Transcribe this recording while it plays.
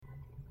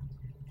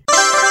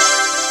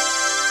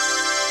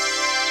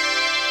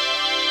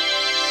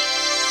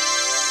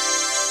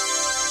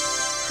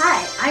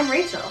I'm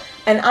Rachel.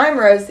 And I'm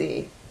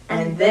Rosie.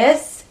 And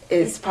this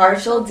is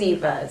Partial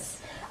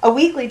Divas, a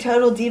weekly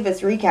Total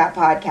Divas recap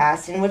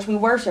podcast in which we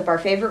worship our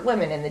favorite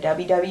women in the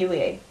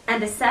WWE.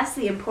 And assess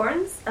the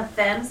importance of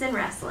femmes in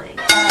wrestling.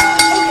 Okay,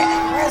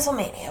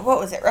 WrestleMania. What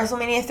was it?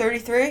 WrestleMania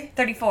 33?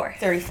 34.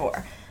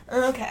 34.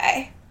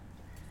 Okay.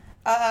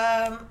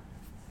 There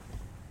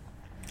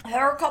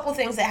were a couple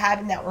things that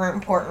happened that were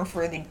important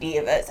for the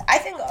Divas. I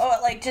think,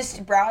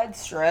 just broad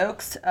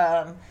strokes,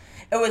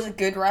 it was a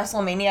good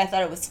WrestleMania. I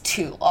thought it was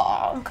too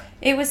long.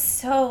 It was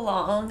so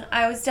long.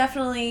 I was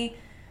definitely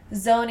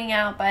zoning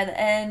out by the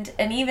end.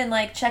 And even,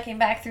 checking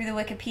back through the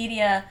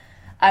Wikipedia,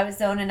 I was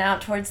zoning out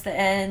towards the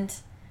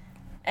end.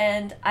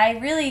 And I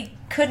really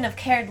couldn't have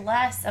cared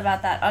less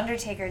about that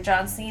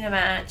Undertaker-John Cena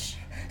match.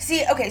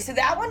 See, okay, so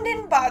that one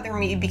didn't bother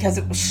me because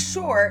it was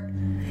short.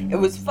 It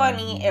was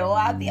funny. It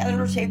allowed the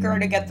Undertaker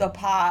to get the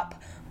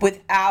pop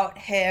without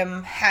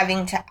him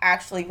having to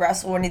actually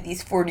wrestle one of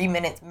these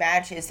 40-minute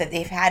matches that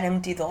they've had him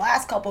do the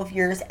last couple of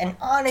years, and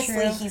honestly,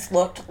 True. He's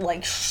looked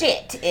like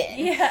shit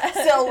in. Yeah.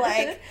 So,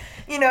 I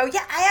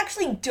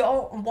actually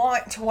don't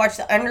want to watch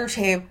the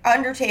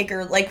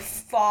Undertaker,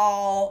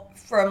 fall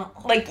from,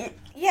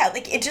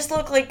 it just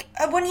looked like,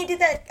 when he did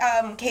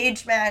that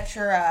cage match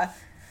or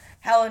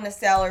Hell in a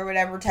Cell or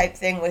whatever type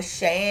thing with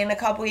Shane a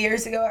couple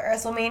years ago at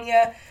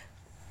WrestleMania,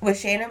 with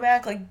Shane and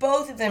Mac,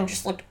 both of them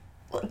just looked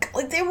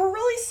like they were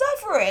really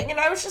suffering, and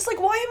I was just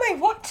like, why am I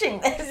watching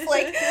this?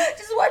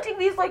 Just watching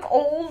these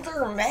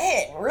older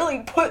men really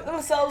put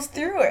themselves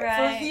through it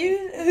for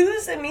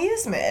whose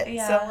amusement.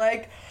 Yeah. So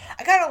I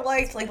kind of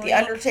liked the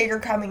Undertaker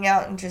coming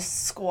out and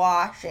just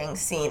squashing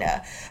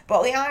Cena,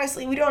 but we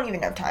don't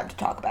even have time to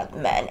talk about the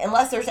men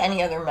unless there's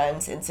any other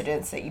men's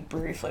incidents that you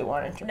briefly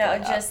wanted to bring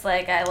up. Just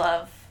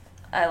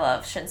I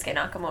love Shinsuke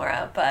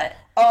Nakamura, but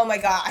oh my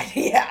god,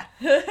 yeah.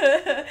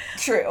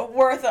 True.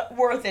 Worth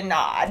a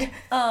nod.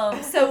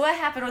 So what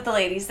happened with the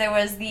ladies? There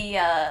was the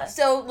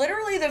so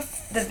literally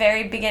the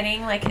very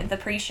beginning, the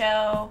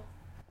pre-show.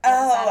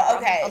 Oh,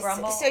 okay. A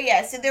Rumble? So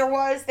there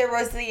was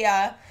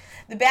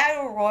the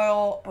Battle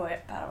Royal.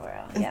 Battle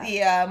Royal.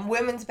 Yeah. The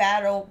women's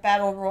Battle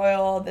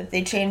Royal that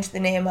they changed the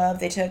name of.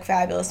 They took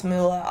Fabulous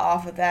Moolah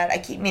off of that. I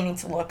keep meaning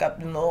to look up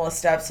the Moolah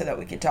stuff so that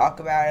we could talk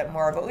about it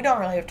more, but we don't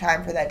really have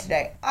time for that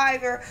today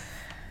either.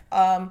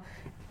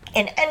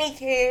 In any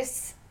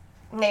case,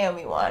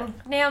 Naomi won.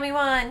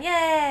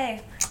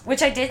 Yay!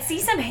 Which I did see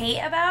some hate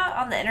about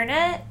on the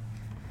internet.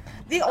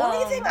 The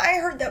only thing I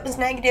heard that was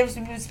negative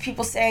was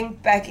people saying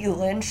Becky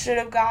Lynch should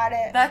have got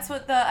it. That's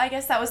what I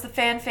guess that was the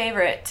fan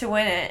favorite to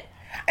win it.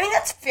 I mean,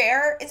 that's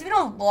fair. It's been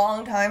a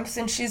long time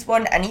since she's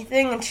won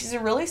anything, and she's a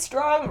really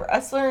strong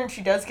wrestler, and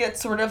she does get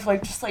sort of,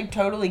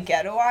 totally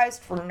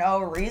ghettoized for no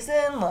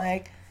reason.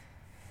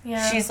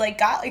 Yeah. She's,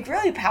 got,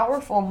 really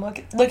powerful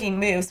looking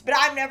moves. But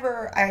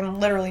I'm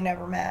literally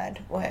never mad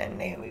when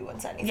Naomi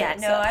wins anything. Yeah,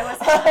 no, so. I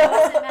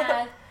wasn't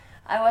mad.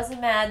 I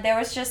wasn't mad. There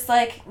was just,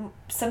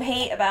 some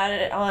hate about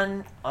it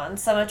on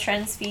some of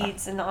Trent's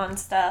feeds and on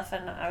stuff,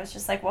 and I was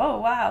just like, whoa,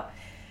 wow.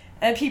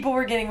 And people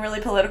were getting really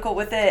political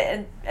with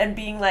it and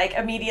being,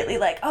 immediately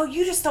oh,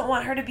 you just don't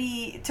want her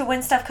to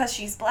win stuff because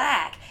she's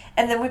black.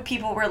 And then when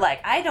people were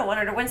I don't want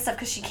her to win stuff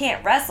because she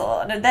can't wrestle.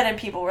 And then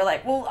people were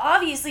well,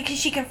 obviously, because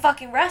she can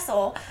fucking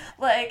wrestle.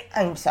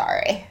 I'm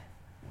sorry.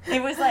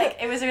 It was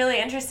it was really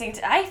interesting.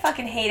 I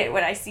fucking hate it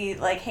when I see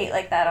hate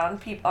like that on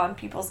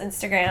people's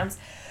Instagrams.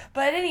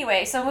 But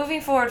anyway, so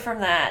moving forward from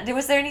that,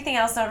 was there anything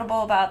else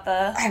notable about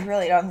the? I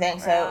really don't think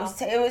so. Wow.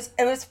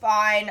 It was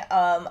fine.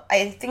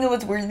 I think it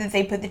was weird that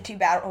they put the two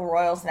Battle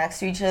Royals next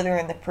to each other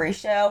in the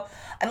pre-show.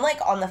 I'm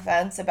on the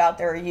fence about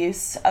their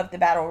use of the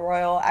Battle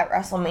Royal at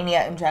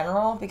WrestleMania in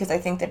general because I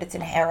think that it's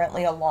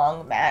inherently a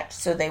long match,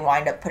 so they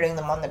wind up putting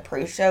them on the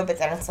pre-show. But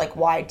then it's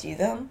why do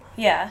them?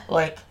 Yeah.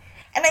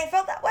 And I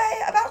felt that way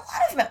about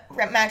a lot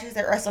of matches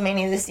at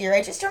WrestleMania this year.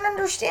 I just don't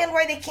understand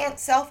why they can't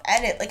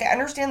self-edit. I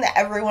understand that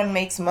everyone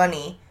makes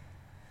money.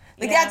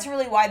 That's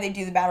really why they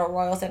do the Battle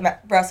Royals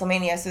at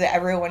WrestleMania, so that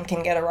everyone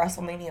can get a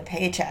WrestleMania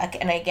paycheck,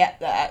 and I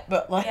get that.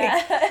 But,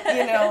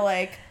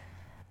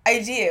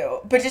 I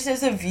do. But just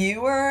as a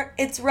viewer,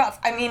 it's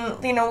rough. I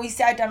mean, we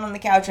sat down on the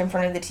couch in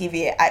front of the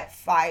TV at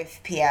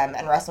 5 p.m.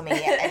 and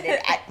WrestleMania ended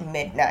at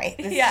midnight.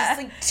 This is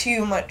just,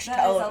 too much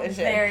television. Is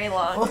a very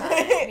long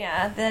time.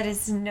 Yeah, that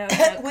is no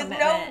with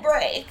no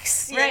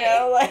breaks,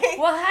 right.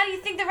 Well, how do you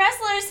think the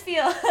wrestlers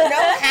feel?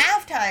 No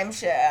halftime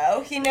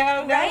show,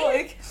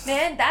 right?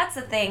 Man, that's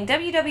the thing.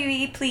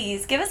 WWE,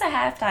 please, give us a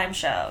halftime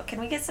show. Can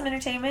we get some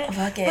entertainment?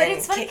 Fucking but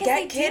it's funny because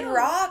they Kid do.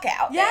 Rock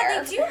out there.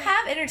 Yeah, they do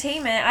have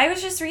entertainment. I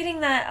was just reading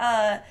that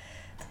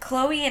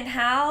Chloe and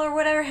Hal or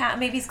whatever,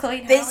 maybe it's Chloe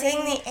and Hal. They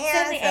sang the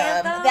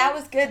anthem. That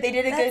was good. They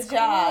did a good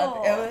job.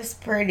 Cool. It was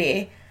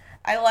pretty.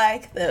 I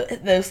like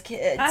those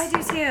kids. I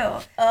do too.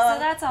 So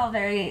that's all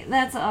very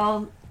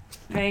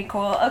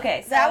cool.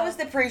 Okay, so that was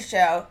the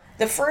pre-show.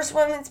 The first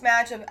women's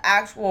match of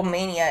actual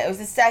Mania, it was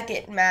the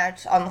second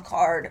match on the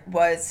card,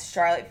 was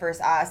Charlotte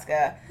vs.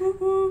 Asuka.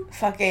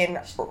 Fucking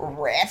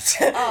ripped.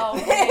 Oh,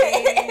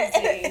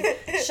 amazing.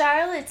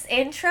 Charlotte's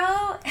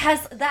intro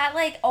has that,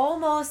 like,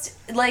 almost,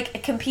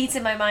 like, competes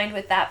in my mind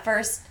with that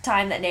first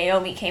time that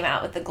Naomi came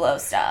out with the glow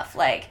stuff.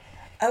 Like,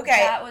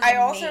 okay, that was I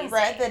also amazing.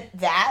 read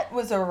that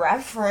was a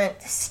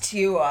reference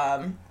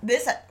to,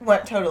 this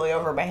went totally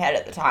over my head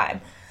at the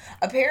time.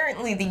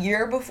 Apparently, the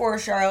year before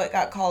Charlotte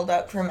got called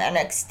up from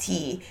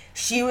NXT,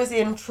 she was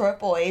in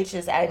Triple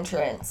H's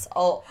entrance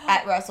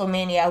at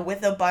WrestleMania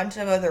with a bunch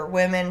of other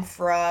women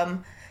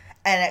from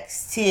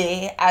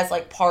NXT as,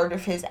 like, part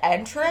of his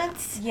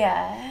entrance.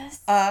 Yes.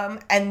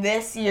 And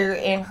this year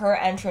in her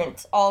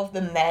entrance, all of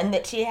the men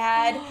that she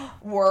had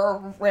were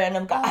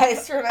random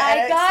guys from NXT.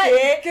 I got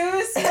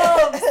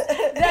goosebumps.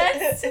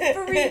 That's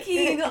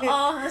freaking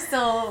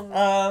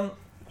awesome.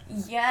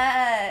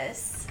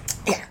 Yes.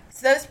 Yeah,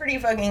 so that was pretty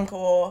fucking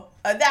cool.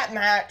 That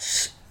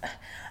match,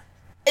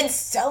 in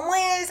some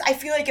ways, I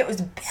feel like it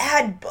was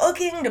bad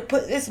booking to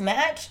put this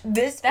match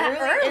this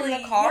early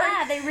in the card.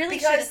 Yeah, they really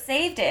should have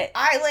saved it.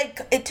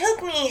 It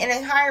took me an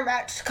entire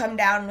match to come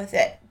down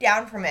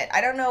from it.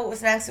 I don't know what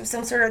was next. It was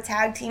some sort of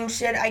tag team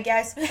shit, I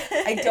guess.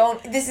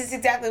 This is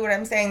exactly what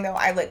I'm saying, though.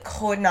 I, like,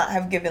 could not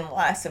have given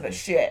less of a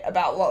shit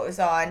about what was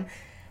on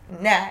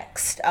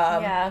next.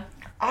 Yeah.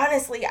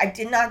 Honestly, I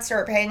did not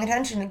start paying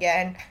attention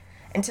again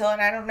until,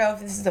 and I don't know if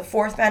this is the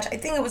fourth match. I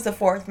think it was the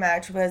fourth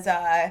match, was,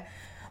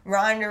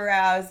 Ronda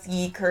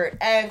Rousey, Kurt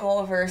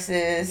Angle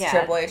versus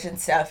Triple H and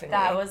Stephanie.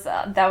 That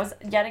was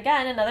yet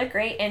again another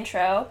great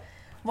intro.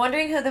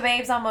 Wondering who the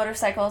babes on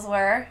motorcycles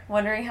were.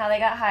 Wondering how they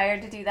got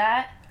hired to do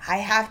that. I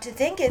have to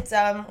think it's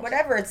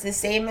whatever. It's the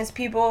same as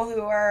people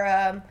who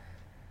are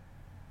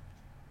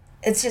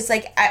it's just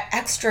like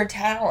extra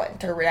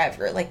talent or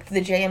whatever. Like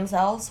the James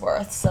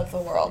Ellsworths of the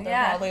world.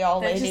 They're probably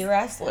all lady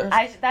wrestlers.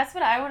 That's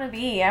what I want to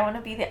be. I want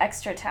to be the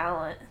extra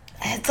talent.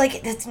 It's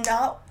like, it's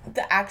not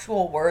the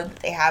actual word that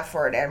they have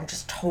for it, and I'm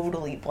just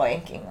totally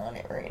blanking on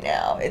it right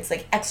now. It's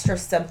like extra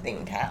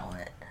something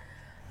talent.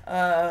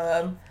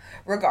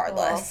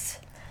 Regardless.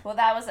 Well,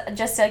 that was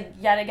just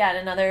yet again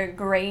another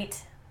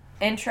great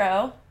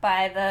intro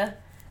by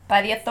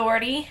the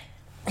Authority.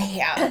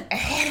 Yeah.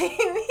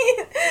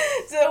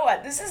 So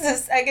what, this is the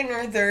second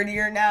or third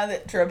year now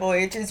that Triple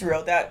H has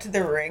rolled out to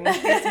the ring with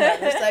his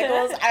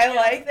motorcycles. I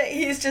like that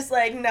he's just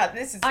like, no,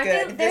 this is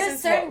good. There's a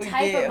certain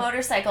type of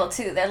motorcycle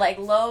too. They're like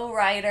low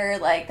rider,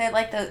 like they're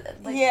like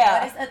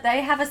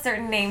they have a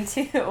certain name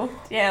too.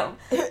 Yeah.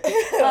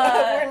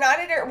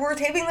 We're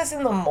taping this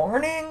in the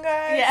morning,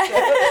 guys.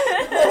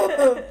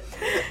 Yeah.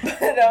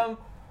 So.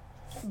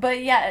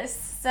 But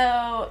yes,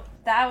 so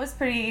that was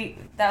pretty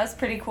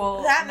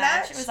cool. That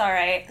match was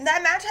alright.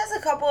 That match has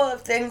a couple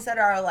of things that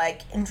are,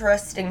 like,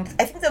 interesting.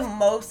 I think the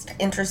most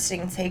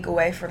interesting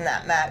takeaway from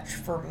that match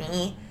for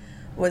me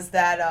was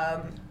that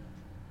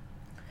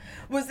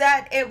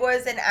it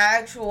was an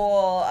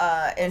actual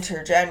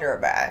intergender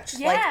match.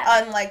 Yeah.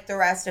 Like, unlike the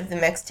rest of the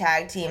mixed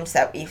tag teams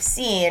that we've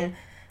seen,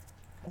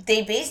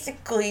 they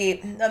basically,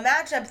 the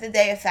matchup that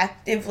they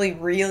effectively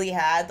really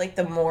had, like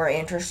the more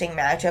interesting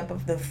matchup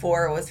of the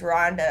four, was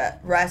Ronda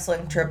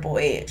wrestling Triple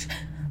H.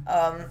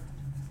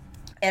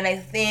 And I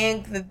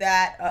think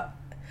that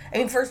I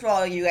mean, first of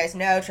all, you guys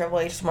know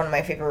Triple H is one of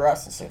my favorite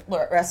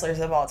wrestlers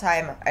of all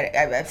time.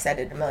 I've said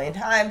it a million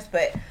times,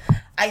 but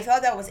I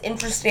thought that was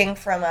interesting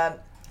from a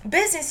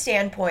business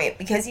standpoint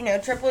because, you know,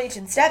 Triple H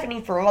and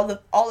Stephanie, for all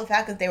the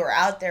fact that they were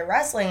out there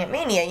wrestling at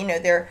Mania, you know,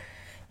 they're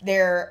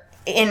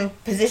in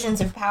positions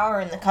of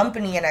power in the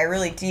company, and I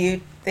really do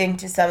think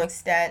to some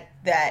extent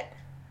that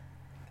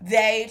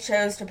they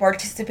chose to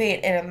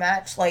participate in a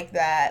match like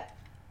that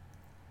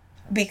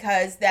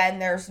because then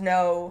they're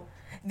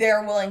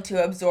willing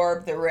to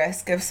absorb the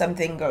risk if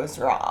something goes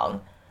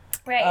wrong.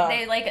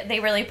 Right, they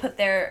really put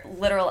their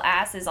literal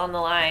asses on the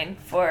line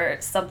for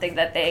something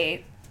that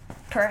they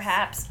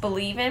perhaps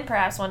believe in,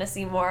 perhaps want to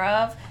see more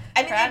of.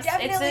 I mean,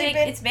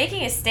 it's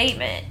making a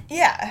statement.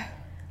 Yeah.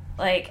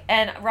 Like,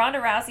 and Ronda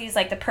Rousey is,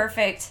 like, the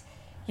perfect,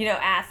 you know,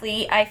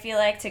 athlete, I feel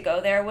like, to go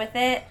there with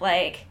it.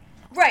 Like...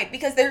 Right,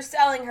 because they're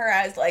selling her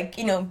as, like,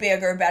 you know,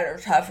 bigger, better,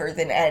 tougher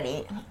than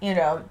any, you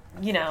know.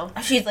 You know.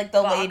 She's, like,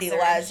 the Lady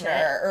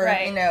Lesnar, or,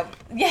 right. You know.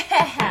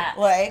 Yeah.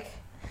 Like.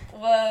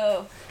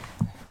 Whoa.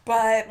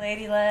 But.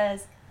 Lady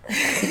Les.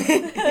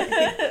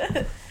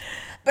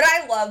 But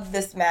I loved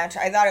this match.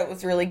 I thought it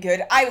was really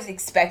good. I was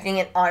expecting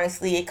it,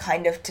 honestly,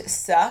 kind of to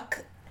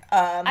suck.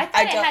 I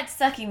thought it had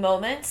sucky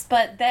moments,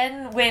 but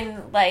then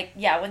when that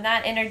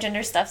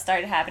intergender stuff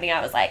started happening,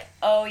 I was like,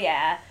 oh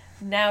yeah,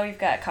 now we've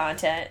got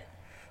content.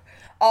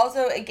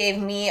 Also, it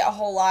gave me a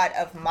whole lot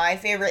of my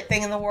favorite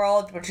thing in the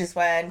world, which is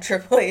when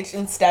Triple H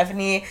and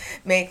Stephanie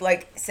make,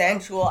 like,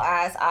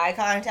 sensual-ass eye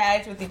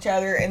contact with each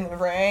other in the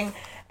ring.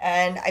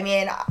 And, I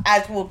mean,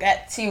 as we'll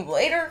get to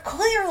later,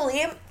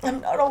 clearly,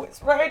 I'm not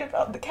always right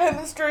about the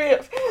chemistry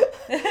of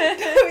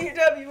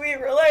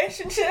WWE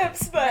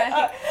relationships,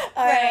 but...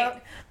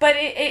 Right. But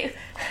it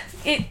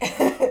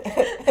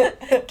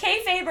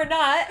kayfabe or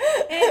not,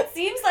 it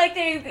seems like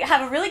they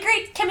have a really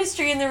great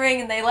chemistry in the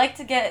ring, and they like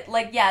to get,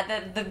 like,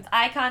 the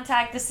eye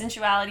contact, the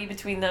sensuality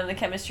between them, the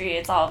chemistry,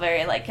 it's all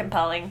very, like,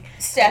 compelling.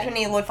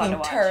 Stephanie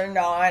looking turned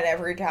on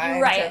every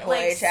time Triple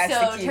H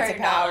executes a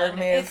power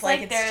move. It's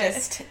like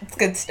it's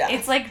good stuff.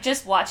 It's like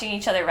just watching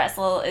each other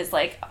wrestle is,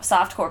 like,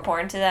 softcore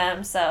porn to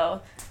them,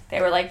 so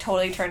they were, like,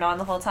 totally turned on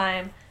the whole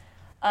time.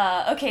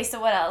 Okay, so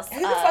what else? Who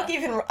the fuck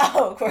even...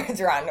 Oh, of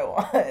course, Ronda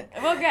won.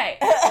 Well, great.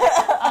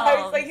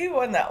 I was like, who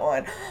won that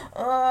one?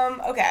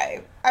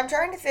 Okay. I'm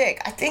trying to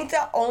think. I think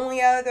the only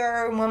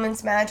other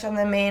women's match on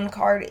the main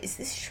card, is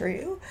this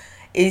true?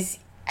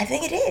 I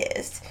think it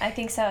is. I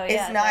think so, yeah.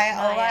 It's Nia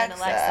and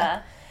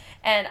Alexa.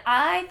 And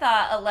I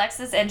thought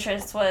Alexa's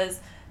entrance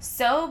was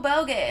so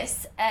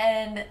bogus,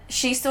 and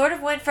she sort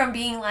of went from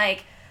being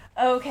like,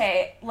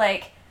 okay,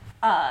 like...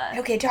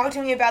 Okay, talk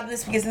to me about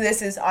this, because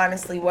this is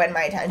honestly when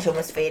my attention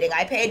was fading.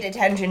 I paid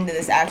attention to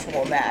this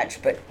actual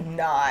match, but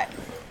not...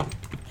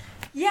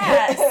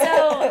 Yeah,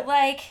 so,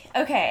 like,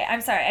 okay,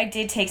 I'm sorry, I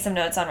did take some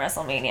notes on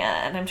WrestleMania,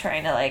 and I'm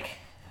trying to, like,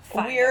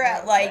 we're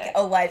at, like,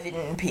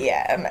 11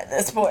 p.m. at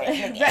this point.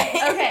 Right,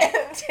 okay.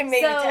 To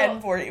maybe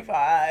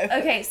 10:45.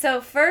 Okay, so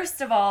first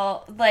of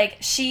all, like,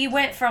 she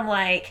went from,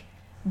 like,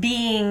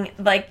 being,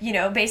 like, you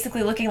know,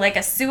 basically looking like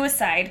a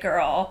suicide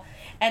girl,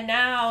 and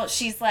now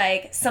she's,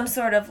 like, some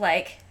sort of,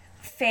 like,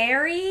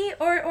 fairy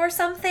or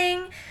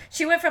something.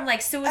 She went from,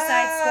 like,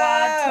 Suicide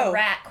Squad to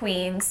Rat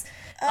Queens.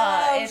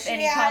 If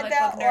any comic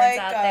book nerds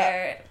out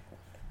there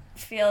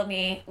feel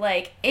me,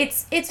 like,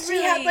 it's she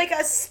really... had, like,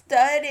 a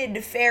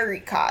studded fairy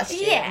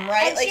costume,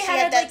 right? And like, she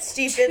had that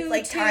stupid,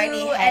 like,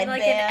 tiny headband. And,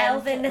 like, an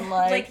elven,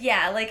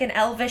 like an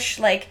elvish,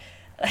 like,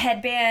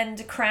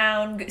 headband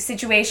crown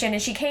situation,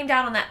 and she came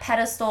down on that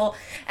pedestal,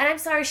 and I'm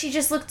sorry, she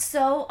just looked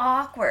so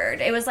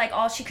awkward. It was like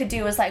all she could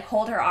do was like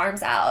hold her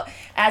arms out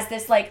as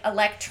this like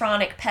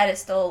electronic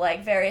pedestal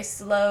like very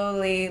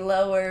slowly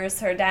lowers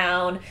her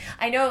down.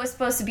 I know it was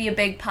supposed to be a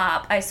big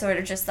pop. I sort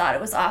of just thought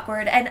it was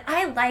awkward, and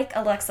I like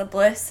Alexa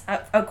Bliss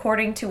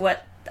according to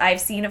what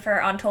I've seen of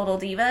her on Total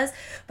Divas,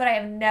 but I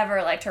have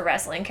never liked her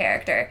wrestling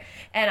character,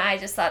 and I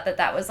just thought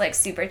that was like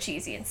super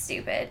cheesy and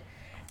stupid.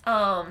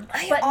 But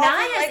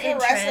I like her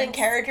wrestling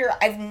character.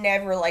 I've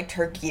never liked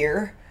her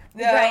gear.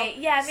 Though. Right,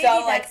 yeah, maybe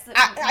so, that's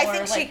I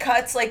think she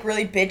cuts, like,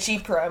 really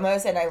bitchy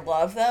promos, and I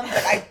love them,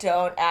 but I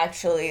don't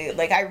actually,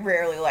 like, I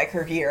rarely like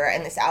her gear,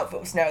 and this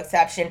outfit was no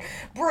exception.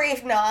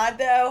 Brief nod,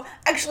 though,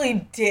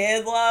 actually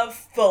did love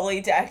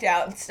fully decked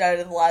out in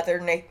studded leather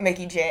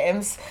Mickey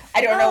James. I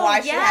don't know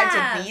why she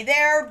had to be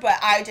there, but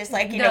I just,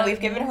 like, you know,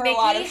 we've given her Mickey a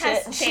lot of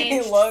shit, and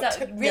she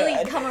looked really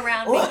good. Come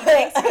around, Mickey,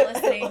 thanks for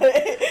listening.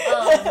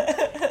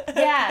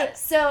 Yeah,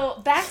 so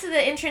back to the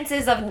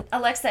entrances of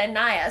Alexa and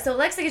Nia. So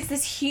Alexa gets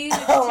this huge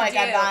my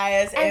god,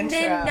 Nia's and intro.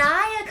 then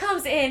Nia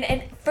comes in,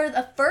 and for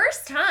the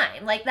first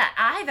time, like, that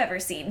I've ever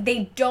seen,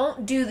 they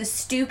don't do the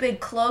stupid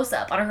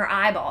close-up on her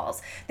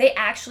eyeballs. They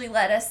actually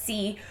let us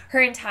see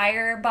her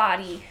entire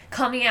body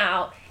coming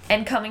out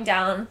and coming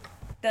down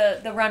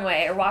the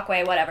runway or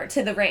walkway, whatever,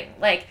 to the ring.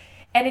 Like,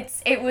 and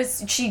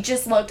she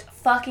just looked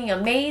fucking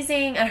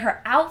amazing, and her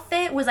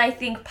outfit was, I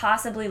think,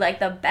 possibly, like,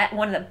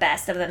 one of the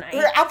best of the night.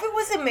 Her outfit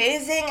was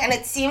amazing, and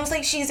it seems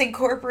like she's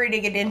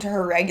incorporating it into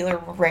her regular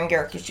ring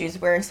gear, because she was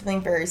wearing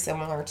something very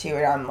similar to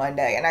it on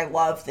Monday, and I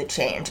love the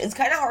change. It's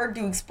kind of hard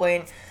to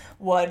explain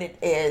what it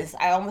is.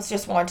 I almost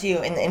just want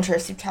to, in the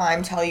interest of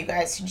time, tell you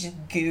guys to just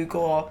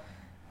Google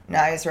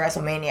Nia's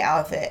WrestleMania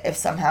outfit if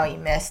somehow you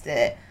missed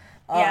it.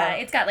 Yeah,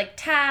 it's got, like,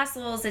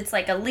 tassels. It's,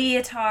 like, a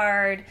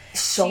leotard.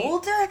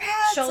 Shoulder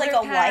pads? Like a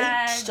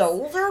light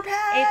shoulder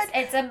pad?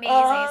 It's amazing.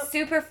 It's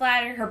super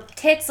flattering. Her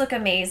tits look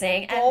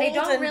amazing. And they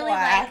don't really,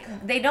 black.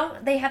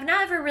 They have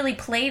never really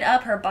played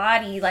up her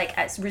body, like,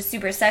 as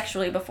super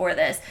sexually before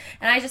this.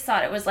 And I just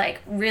thought it was, like,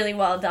 really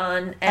well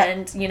done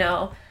and, you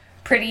know,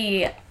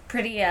 pretty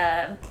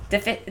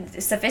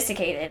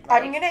sophisticated.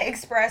 Like. I'm going to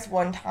express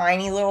one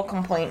tiny little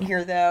complaint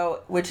here, though,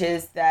 which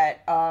is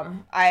that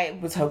I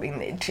was hoping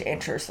they'd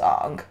change her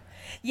song.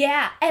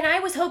 Yeah, and I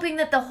was hoping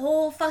that the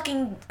whole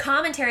fucking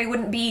commentary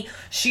wouldn't be,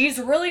 she's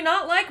really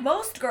not like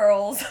most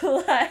girls.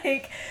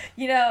 Like,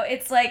 you know,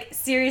 it's like,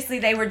 seriously,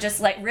 they were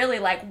just, like, really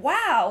like,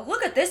 wow,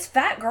 look at this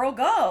fat girl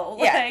go.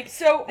 Yeah, like,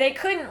 so they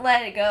couldn't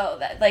let it go.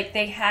 That, like,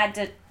 they had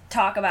to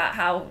talk about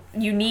how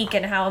unique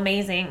and how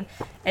amazing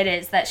it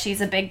is that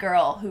she's a big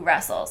girl who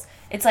wrestles.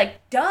 It's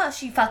like, duh,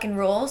 she fucking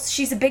rules.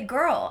 She's a big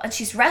girl and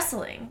she's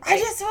wrestling.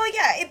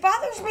 It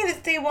bothers me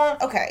that they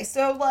won't. Okay,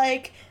 so,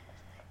 like,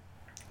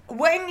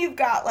 when you've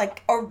got,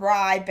 like, a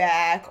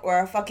Ryback or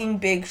a fucking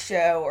Big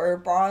Show or a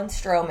Braun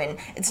Strowman,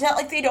 it's not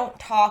like they don't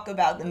talk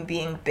about them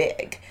being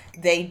big.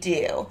 They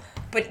do.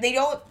 But they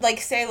don't, like,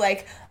 say,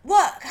 like,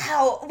 look,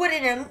 what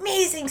an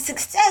amazing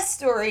success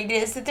story it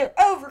is that they're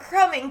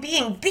overcoming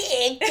being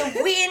big to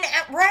win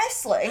at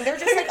wrestling. They're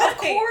just like, of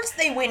course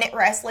they win at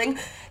wrestling.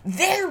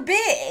 They're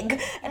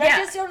big. And I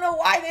just don't know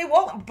why they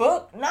won't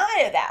book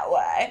Nia that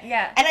way.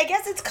 Yeah. And I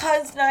guess it's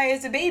because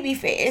Nia's a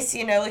babyface,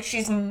 you know, like,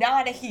 she's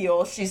not a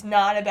heel, she's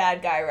not a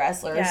bad guy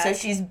wrestler, so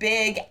she's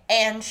big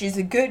and she's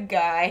a good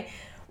guy.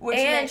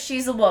 And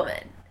she's a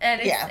woman.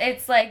 And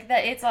it's like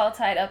that. It's all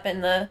tied up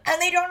in the.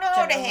 And they don't know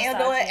how to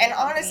handle it. And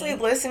honestly,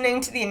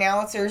 listening to the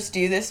announcers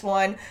do this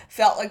one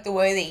felt like the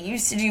way they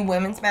used to do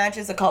women's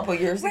matches a couple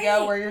years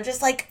ago, where you're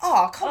just like,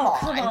 oh, come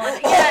on.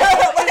 Yeah,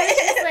 it was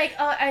just like,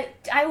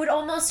 I would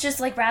almost just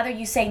like rather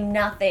you say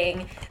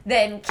nothing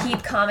than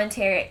keep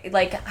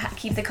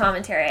the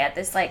commentary at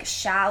this like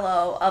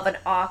shallow of an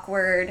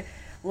awkward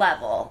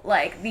level.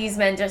 Like, these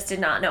men just did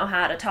not know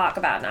how to talk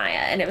about Nia,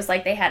 and it was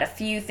like they had a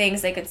few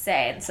things they could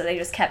say, and so they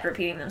just kept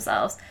repeating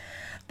themselves.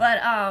 But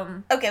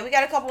okay, we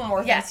got a couple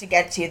more things to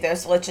get to though,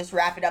 so let's just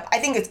wrap it up. I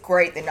think it's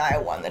great that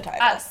Nia won the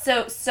title.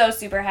 So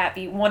super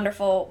happy.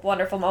 Wonderful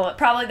moment.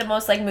 Probably the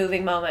most like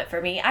moving moment for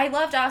me. I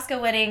loved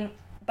Asuka winning,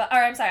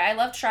 I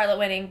loved Charlotte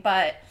winning,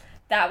 but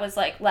that was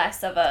like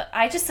less of a.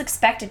 I just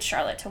expected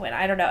Charlotte to win.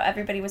 I don't know.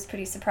 Everybody was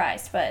pretty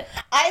surprised, but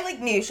I like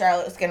knew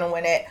Charlotte was gonna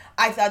win it.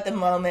 I thought the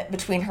moment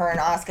between her and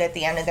Asuka at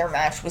the end of their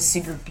match was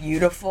super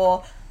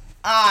beautiful.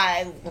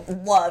 I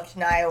loved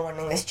Nia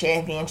winning this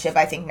championship.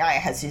 I think Nia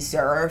has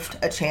deserved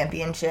a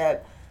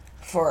championship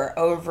for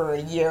over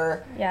a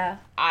year. Yeah.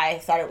 I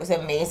thought it was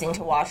amazing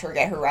to watch her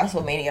get her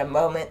WrestleMania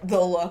moment.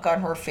 The look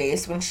on her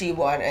face when she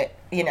won it,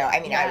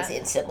 I was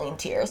instantly in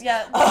tears.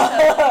 Yeah,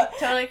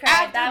 totally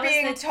cried. After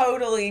being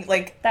totally,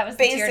 that was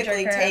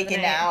basically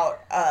taken out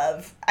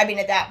of,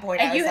 at that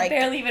point, and you had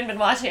barely even been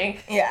watching.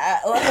 Yeah.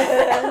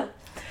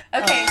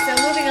 Okay,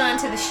 so moving on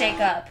to the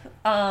shakeup.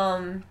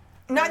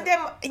 Not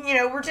them,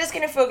 we're just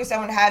going to focus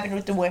on what happened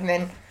with the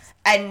women,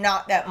 and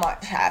not that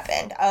much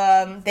happened.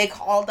 They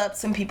called up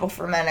some people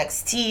from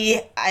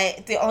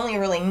NXT. The only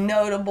really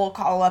notable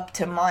call-up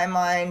to my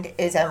mind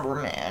is Ember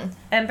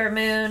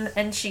Moon.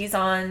 And she is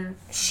on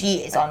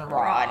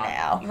Raw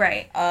now.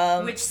 Right.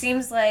 Which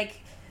seems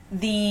like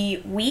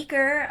the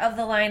weaker of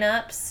the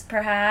lineups,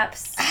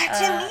 perhaps. To me,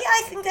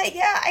 I think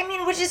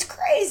that, which is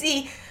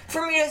crazy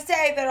for me to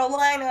say that a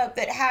lineup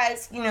that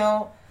has,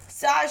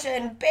 Sasha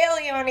and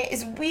Bayley on it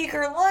is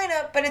weaker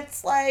lineup, but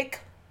it's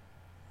like,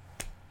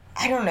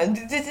 I don't know.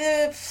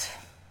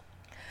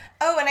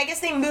 Oh, and I guess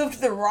they moved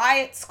the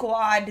Riot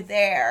Squad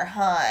there,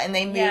 huh? And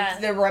they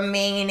moved the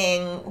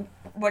remaining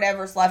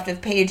whatever's left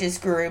of Paige's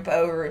group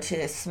over to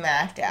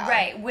SmackDown.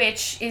 Right,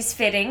 which is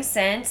fitting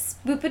since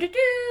Paige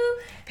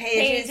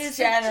is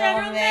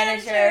general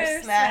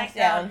manager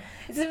SmackDown.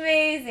 It's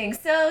amazing.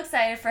 So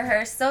excited for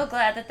her. So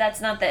glad that that's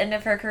not the end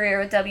of her career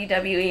with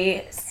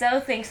WWE. So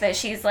think that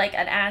she's like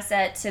an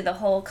asset to the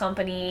whole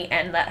company,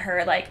 and that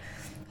her like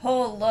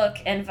whole look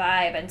and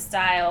vibe and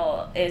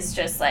style is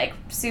just like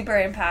super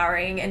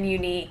empowering and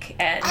unique.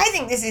 And I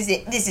think this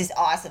is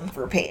awesome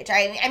for Paige.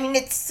 I mean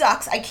it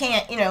sucks. I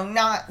can't,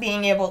 not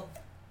being able.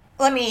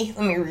 Let me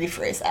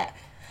rephrase that.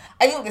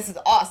 I think this is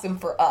awesome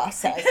for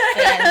us as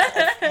fans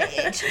of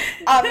Paige.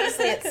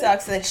 Obviously it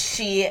sucks that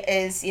she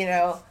is,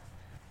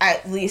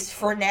 at least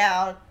for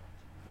now,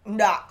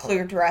 not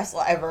cleared to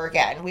wrestle ever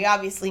again. We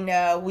obviously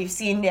know, we've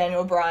seen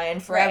Daniel Bryan.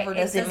 Forever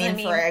doesn't mean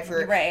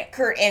forever. Right.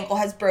 Kurt Angle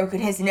has broken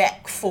his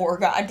neck 4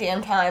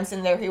 goddamn times,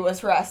 and there he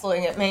was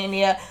wrestling at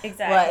Mania.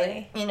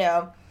 Exactly.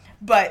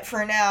 But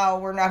for now,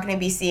 we're not going to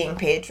be seeing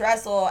Paige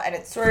wrestle, and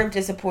it's sort of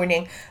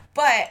disappointing.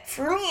 But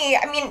for me,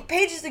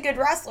 Paige is a good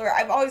wrestler.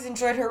 I've always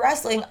enjoyed her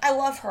wrestling. I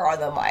love her on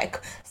the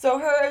mic. So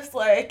her as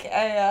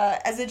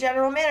as a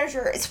general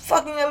manager is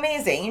fucking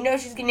amazing.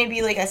 She's gonna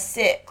be like a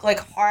sick,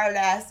 hard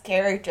ass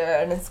character,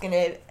 and it's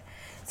gonna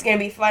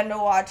be fun to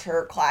watch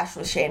her clash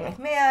with Shane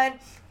McMahon.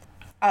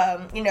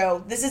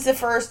 This is the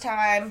first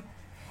time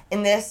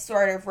in this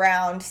sort of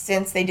round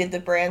since they did the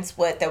brand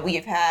split that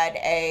we've had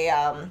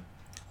a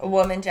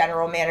woman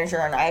general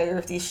manager on either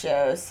of these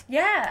shows.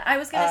 Yeah, I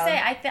was going to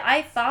say,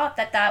 I thought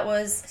that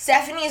was...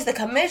 Stephanie is the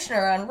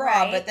commissioner on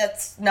Raw, but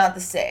that's not the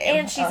same.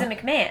 And she's a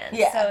McMahon.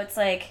 Yeah. So it's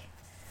like...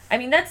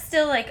 that's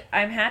still,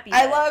 I'm happy.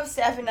 I love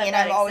Stephanie, and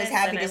I'm always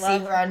happy to see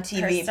her on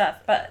TV. Her stuff,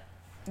 but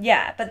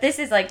this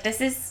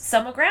is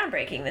somewhat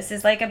groundbreaking. This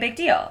is, a big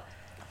deal.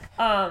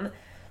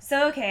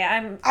 So, okay,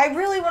 I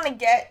really want to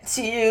get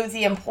to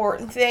the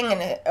important thing,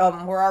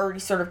 and we're already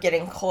sort of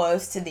getting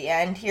close to the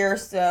end here,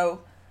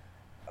 so...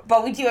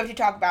 But we do have to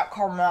talk about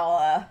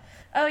Carmella.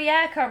 Oh,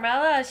 yeah,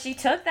 Carmella, she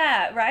took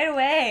that right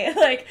away.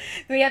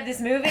 We have this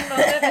moving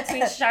moment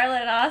between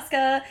Charlotte and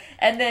Asuka,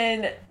 and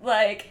then,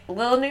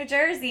 Lil New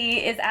Jersey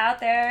is out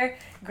there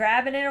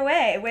grabbing it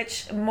away,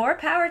 which, more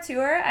power to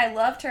her. I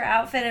loved her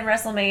outfit in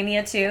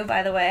WrestleMania, too,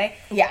 by the way.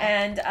 Yeah.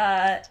 And,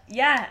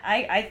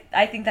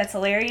 I think that's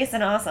hilarious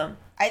and awesome.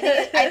 I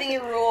think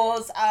it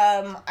rules.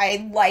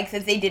 I like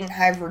that they didn't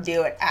have her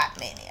do it at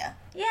Mania.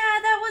 Yeah,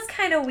 that was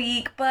kind of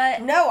weak,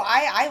 but... No,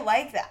 I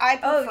like that. I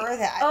prefer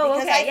that.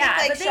 Because okay,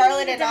 I think,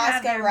 Charlotte and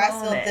Asuka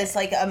wrestled this,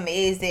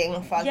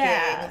 amazing fucking...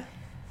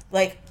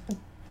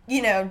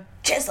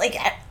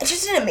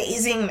 just an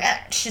amazing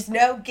match. Just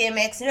no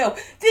gimmicks. No,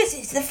 this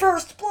is the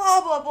first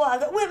blah, blah, blah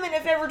that women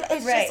have ever done.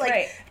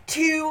 It's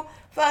two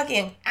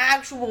fucking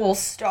actual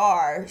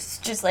stars.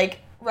 Just,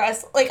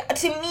 wrestle.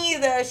 To me,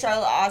 the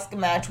Charlotte Asuka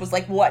match was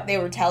what they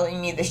were telling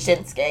me the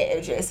Shinsuke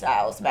AJ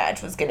Styles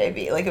match was gonna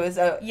be. It was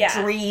a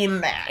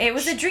dream match. It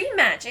was a dream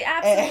match. It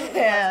absolutely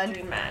was a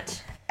dream match.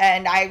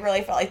 And I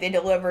really felt like they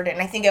delivered,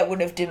 and I think it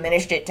would have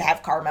diminished it to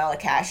have Carmella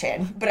cash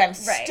in. But I'm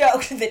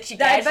stoked that she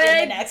cashed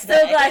in the next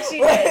day. So glad she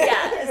did,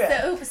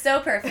 yeah.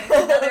 So perfect.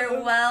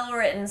 Another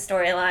well-written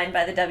storyline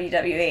by the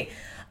WWE.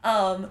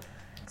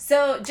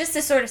 So just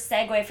to sort of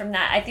segue from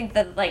that, I think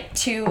that, like,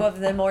 two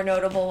of the more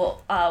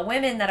notable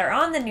women that are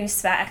on the new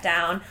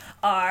SmackDown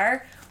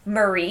are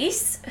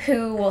Maurice,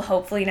 who will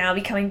hopefully now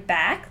be coming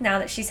back now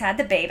that she's had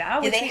the babe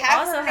out. Yeah, they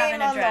have her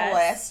name on the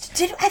list.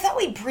 I thought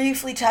we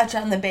briefly touched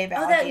on the babe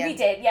out. Oh, we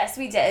did. Yes,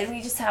 we did.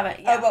 We just haven't.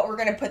 Yeah. Oh, but we're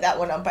gonna put that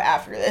one up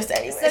after this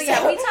anyway. So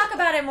yeah, we talk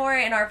about it more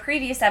in our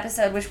previous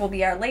episode, which will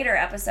be our later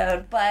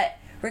episode. But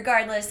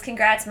regardless,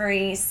 congrats,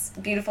 Maurice,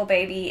 beautiful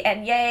baby,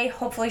 and yay!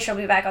 Hopefully, she'll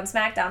be back on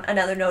SmackDown.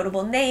 Another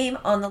notable name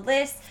on the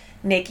list,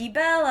 Nikki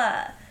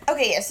Bella.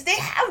 Okay, yeah. So they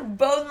have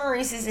both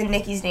Maurice's and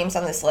Nikki's names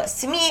on this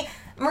list. To me,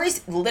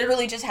 Maurice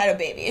literally just had a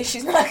baby.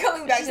 She's not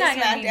coming back to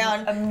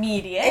SmackDown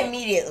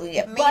immediately.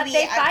 Maybe but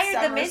they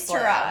fired the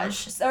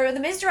Miztourage, or the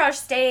Miztourage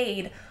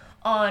stayed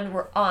on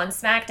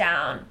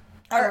SmackDown.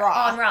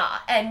 On Raw,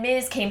 and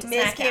Miz came to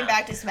SmackDown. Miz came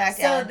back to SmackDown.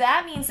 So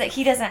that means that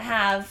he doesn't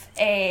have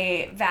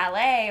a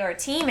valet or a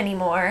team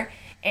anymore,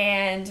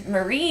 and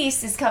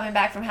Maurice is coming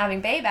back from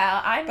having babe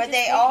out. But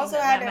they also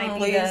had him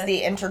lose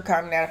the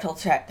Intercontinental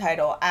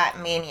title at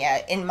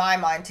Mania, in my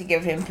mind, to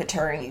give him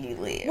paternity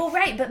leave. Well,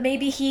 right, but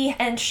maybe he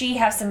and she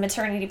have some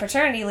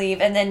paternity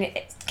leave, and then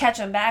catch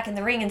them back in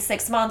the ring in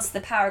 6 months, the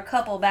power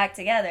couple back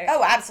together.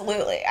 Oh,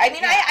 absolutely. I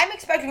mean, I'm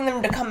expecting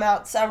them to come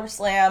out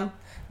SummerSlam.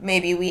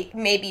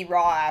 Maybe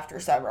Raw after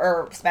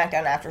or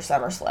SmackDown after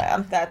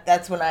SummerSlam.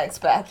 That's when I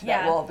expect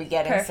that we'll be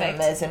getting some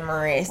Miz and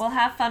Maurice. We'll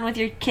have fun with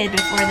your kid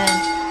before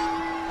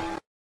then.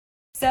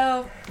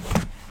 So,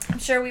 I'm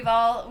sure we've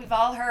all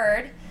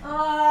heard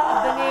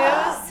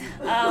the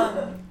news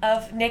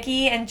of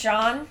Nikki and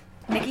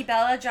Nikki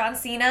Bella, John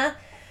Cena.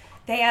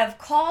 They have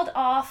called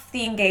off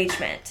the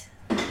engagement.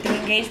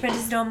 The engagement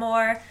is no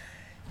more.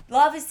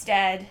 Love is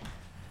dead.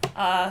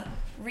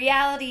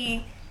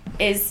 Reality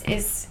is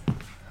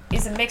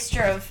a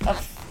mixture of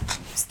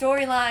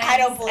storylines. I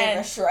don't believe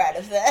a shred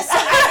of this.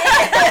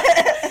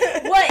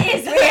 What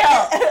is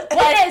real?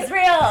 What is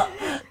real?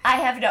 I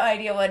have no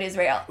idea what is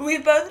real.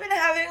 We've both been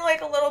having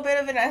like a little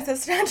bit of an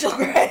existential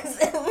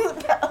crisis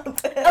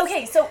about this.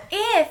 Okay, so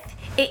if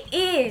it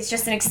is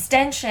just an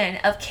extension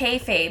of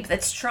kayfabe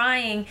that's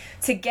trying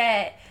to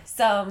get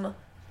some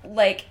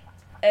like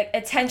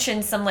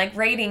attention, some like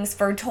ratings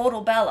for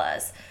Total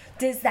Bellas,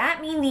 does that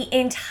mean the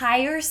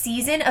entire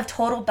season of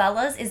Total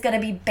Bellas is going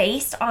to be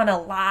based on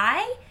a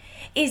lie?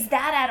 Is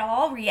that at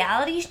all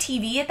reality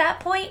TV at that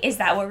point? Is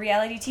that what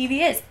reality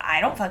TV is?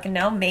 I don't fucking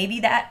know. Maybe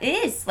that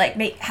is. Like,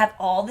 have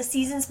all the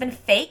seasons been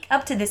fake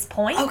up to this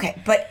point? Okay,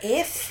 but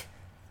if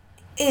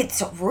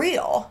it's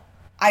real,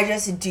 I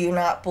just do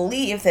not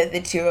believe that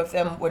the two of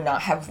them would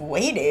not have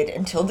waited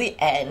until the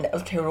end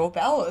of Total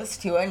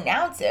Bellas to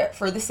announce it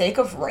for the sake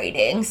of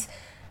ratings.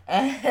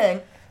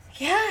 Yeah,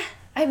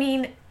 I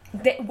mean,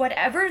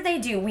 whatever they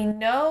do, we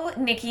know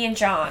Nikki and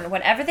John,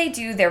 whatever they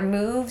do, their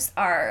moves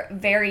are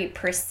very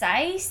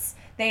precise.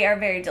 They are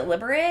very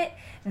deliberate.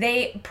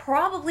 They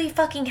probably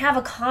fucking have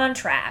a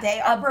contract.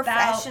 They are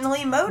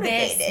professionally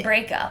motivated. This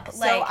breakup.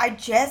 So I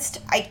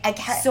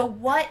can't. So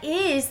what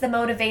is the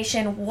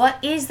motivation?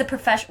 What is the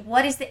profession?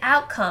 What is the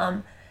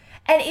outcome?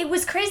 And it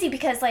was crazy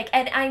because, like,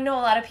 and I know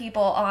a lot of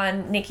people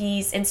on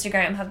Nikki's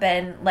Instagram have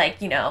been,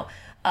 like, you know,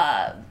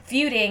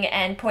 feuding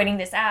and pointing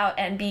this out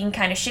and being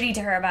kind of shitty to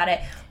her about it.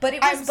 But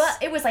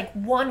it was like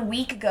 1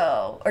 week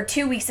ago or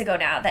 2 weeks ago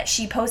now that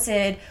she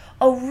posted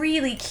a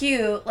really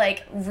cute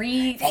they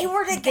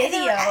were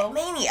together at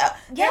Mania.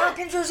 Yeah. There were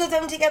pictures of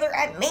them together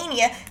at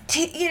Mania.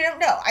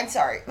 No, I'm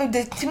sorry.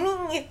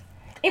 To me,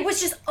 it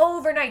was just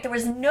overnight. There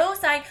was no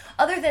sign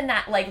other than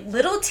that like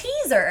little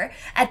teaser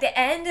at the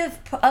end of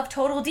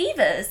Total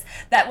Divas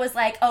that was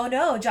like, oh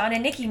no, John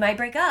and Nikki might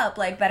break up.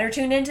 Like, better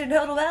tune into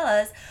Total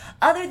Bellas.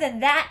 Other than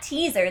that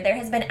teaser, there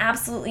has been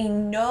absolutely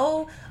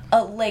no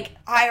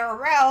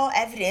IRL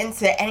evidence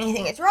that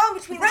anything is wrong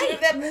between the two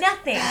of them.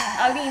 Nothing.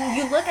 I mean,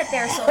 you look at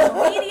their social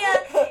media,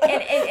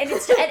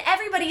 and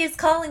everybody is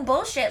calling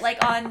bullshit.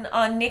 Like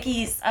on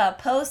Nikki's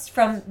post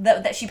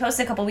that she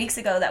posted a couple weeks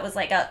ago, that was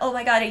like, oh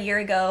my god, a year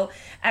ago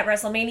at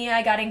WrestleMania,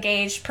 I got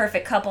engaged,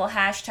 perfect couple,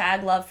 #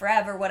 love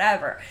forever,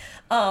 whatever.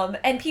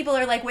 And people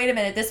are like, wait a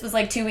minute, this was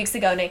like 2 weeks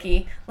ago,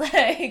 Nikki.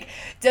 Like,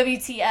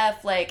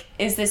 WTF? Like,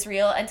 is this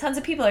real? And tons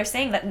of people are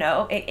saying that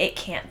no, it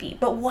can't be.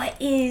 But what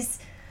is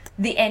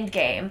the end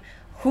game?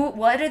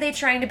 What are they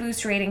trying to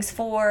boost ratings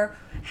for?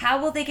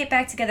 How will they get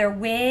back together?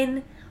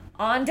 When?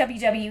 On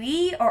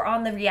WWE or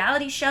on the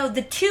reality show?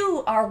 The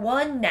two are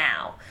one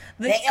now.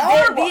 They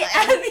are one.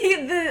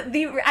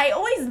 I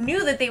always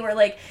knew that they were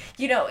like,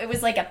 you know, it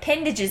was like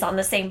appendages on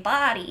the same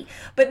body.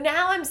 But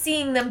now I'm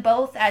seeing them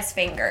both as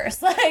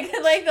fingers. Like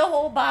the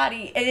whole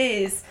body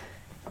is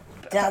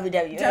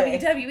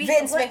WWE.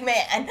 Vince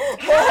McMahon.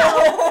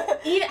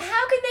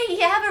 How can they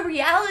have a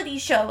reality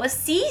show, a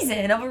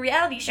season of a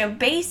reality show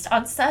based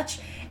on such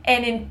I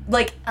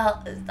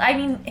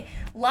mean,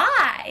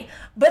 lie.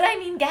 But I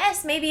mean,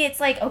 guess maybe it's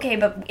like, okay,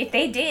 but if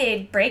they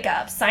did break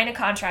up, sign a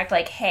contract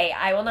like, hey,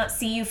 I will not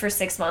see you for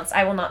 6 months.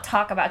 I will not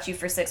talk about you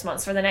for 6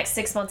 months. For the next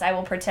 6 months, I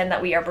will pretend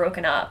that we are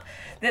broken up.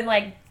 Then,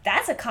 like,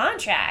 that's a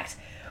contract.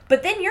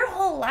 But then your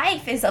whole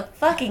life is a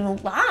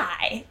fucking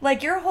lie.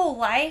 Like, your whole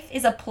life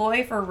is a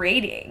ploy for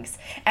ratings.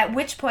 At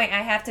which point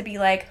I have to be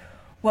like,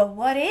 well,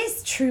 what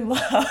is true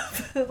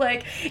love?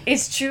 Like,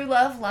 is true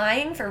love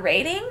lying for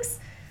ratings?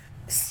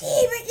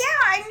 See, but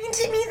yeah, I mean,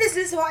 to me, this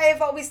is why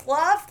I've always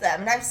loved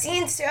them. And I've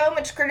seen so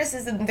much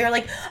criticism. They're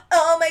like,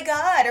 oh my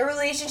god, a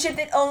relationship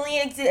that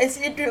only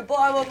existed,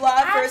 blah, blah,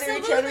 blah, further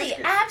each other's...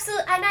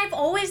 Absolutely. And I've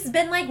always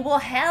been like, well,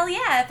 hell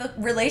yeah, if a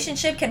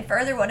relationship can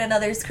further one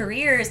another's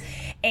careers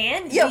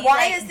and yeah, be,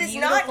 why like, is this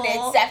beautiful, not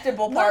an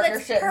acceptable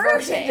partnership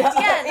version? of,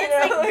 Yeah, you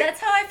know? that's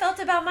how I felt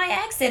about my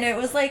ex, and it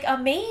was, like,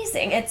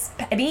 amazing. It's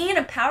being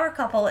a power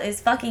couple is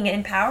fucking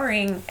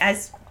empowering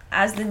as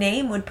the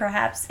name would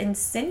perhaps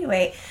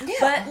insinuate. Yeah.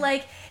 But,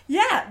 like,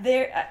 yeah,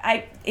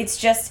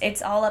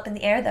 it's all up in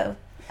the air, though.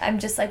 I'm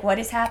just like, what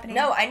is happening?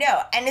 No, I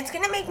know. And it's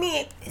going to make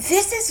me...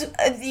 This is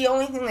the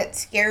only thing that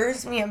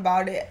scares me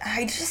about it.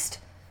 I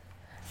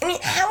mean,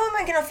 how am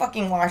I going to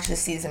fucking watch this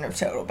season of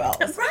Total Bells?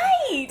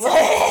 Right!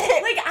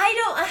 like, I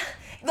don't...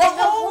 The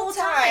whole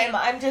time,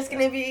 I'm just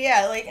gonna be,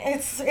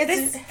 it's...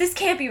 This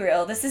can't be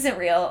real. This isn't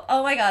real.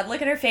 Oh my god, look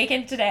at her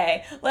faking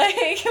today. Like,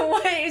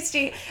 what is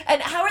she...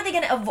 And how are they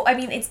gonna avoid... I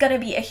mean, it's gonna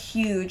be a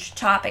huge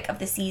topic of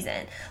the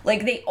season.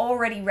 Like, they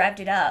already revved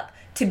it up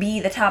to be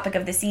the topic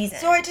of the season.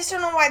 So I just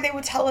don't know why they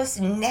would tell us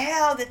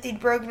now that they'd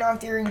broken off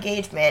their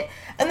engagement.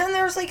 And then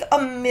there's, like,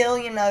 a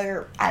million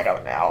other... I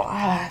don't know.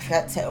 I've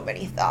got so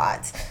many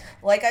thoughts.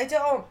 Like, I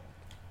don't...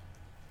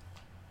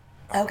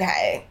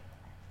 Okay...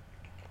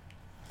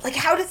 Like,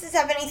 how does this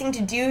have anything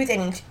to do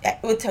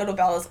with Total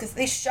Bellas? Because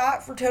they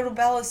shot for Total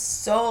Bellas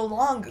so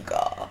long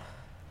ago.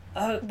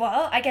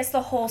 Well, I guess the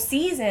whole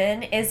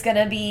season is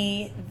gonna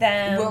be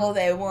them. Will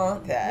they?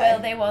 Won't they?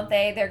 Will they? Won't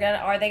they?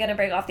 Are they gonna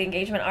break off the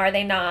engagement? Are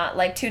they not?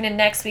 Like, tune in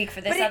next week for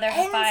this other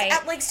fight. But it ends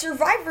at, like,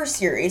 Survivor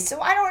Series, so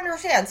I don't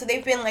understand. So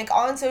they've been, like,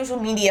 on social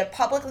media,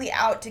 publicly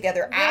out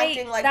together,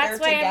 acting like they're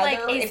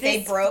together if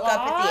they broke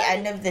up at the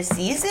end of the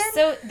season.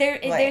 So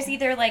there's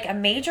either, like, a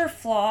major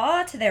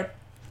flaw to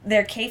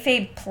their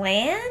kayfabe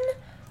plan,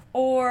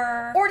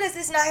 or does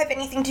this not have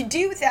anything to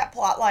do with that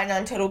plot line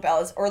on Total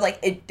Bellas? Or, like,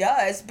 it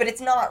does, but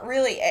it's not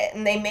really it,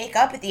 and they make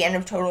up at the end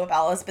of Total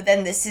Bellas, but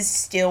then this is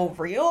still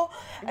real?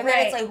 And then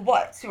it's like,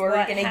 what? So are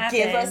we going to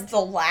give us the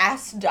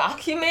last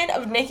document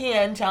of Nikki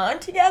and John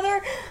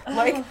together?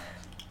 Like,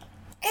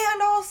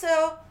 and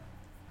also,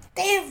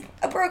 they've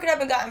broken up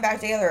and gotten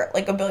back together,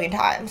 like, a billion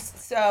times.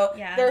 So,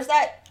 there's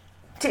that,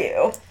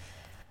 too.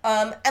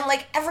 And,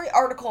 like, every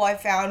article I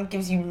found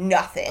gives you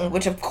nothing,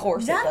 which of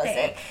course it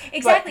doesn't.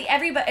 Exactly.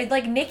 Everybody,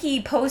 like,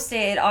 Nikki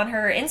posted on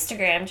her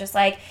Instagram just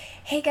like,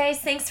 hey guys,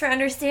 thanks for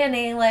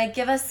understanding, like,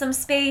 give us some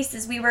space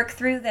as we work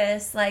through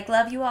this, like,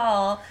 love you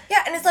all.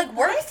 Yeah, and it's like,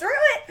 work through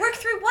it. Work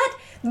through what?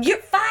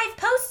 5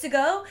 posts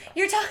ago,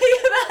 you're talking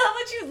about how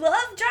much you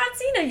love John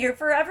Cena, your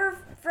forever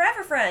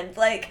friend.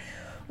 Like,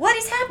 what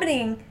is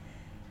happening?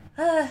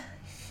 I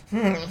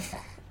mean,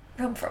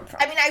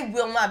 I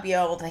will not be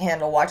able to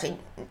handle watching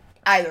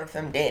either of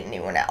them date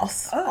anyone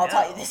else. I'll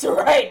tell you this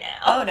right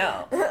now. Oh,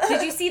 no.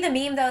 Did you see the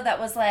meme, though, that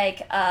was,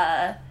 like,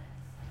 a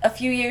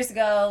few years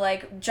ago,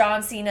 like,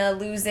 John Cena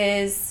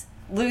loses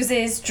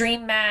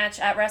dream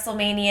match at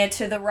WrestleMania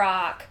to The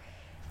Rock,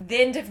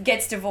 then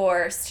gets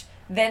divorced,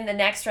 then the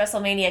next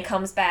WrestleMania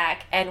comes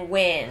back and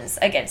wins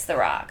against The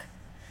Rock.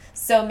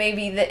 So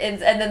maybe, and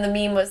then the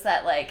meme was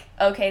that, like,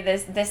 okay,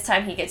 this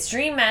time he gets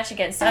dream match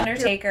against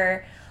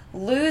Undertaker,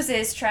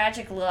 loses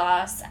tragic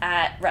loss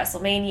at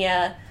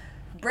WrestleMania,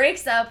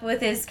 breaks up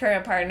with his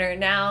current partner.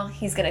 Now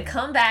he's going to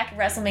come back at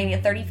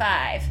WrestleMania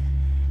 35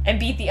 and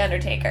beat The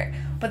Undertaker.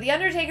 But The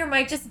Undertaker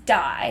might just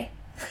die.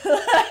 The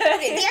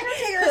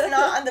Undertaker is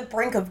not on the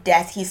brink of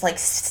death. He's like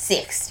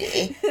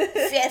 60.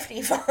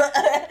 55.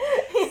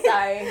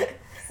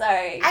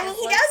 Sorry. I mean,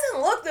 he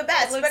doesn't look the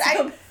best, but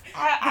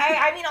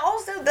I mean,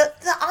 also, the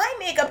eye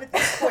makeup at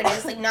this point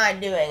is, like,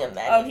 not doing him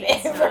any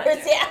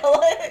favors. Yeah,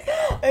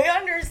 I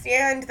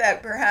understand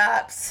that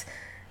perhaps...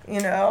 you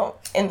know,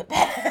 in the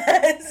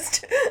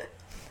past.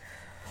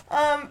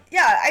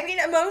 Yeah, I mean,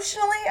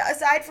 emotionally,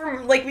 aside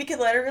from, like, we could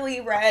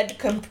literally read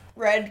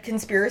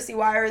Conspiracy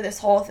Wire, this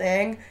whole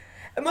thing.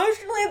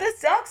 Emotionally, this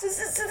sucks.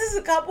 This is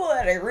a couple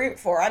that I root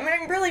for. I mean,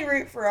 I really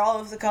root for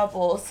all of the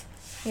couples.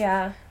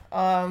 Yeah.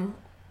 I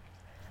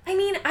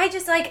mean, I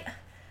just, like...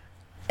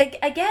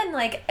 Again,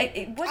 like...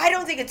 I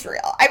don't think it's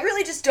real. I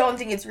really just don't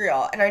think it's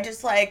real. And I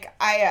just, like,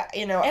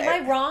 Am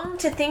I wrong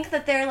to think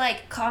that they're,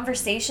 like,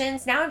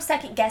 conversations? Now I'm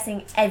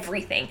second-guessing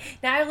everything.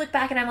 Now I look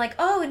back and I'm like,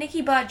 oh,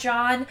 Nikki bought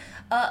John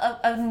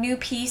a new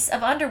piece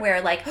of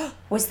underwear. Like, oh,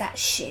 was that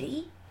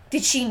shitty?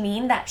 Did she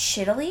mean that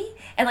shittily?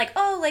 And, like,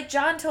 oh, like,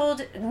 John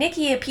told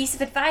Nikki a piece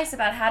of advice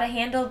about how to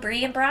handle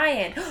Brie and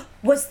Brian.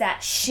 Was that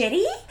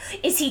shitty?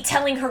 Is he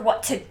telling her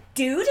what to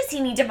do? Does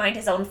he need to mind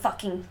his own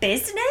fucking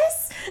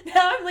business?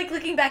 Now I'm, like,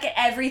 looking back at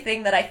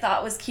everything that I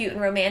thought was cute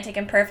and romantic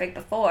and perfect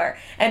before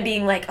and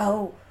being like,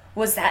 oh,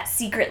 was that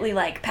secretly,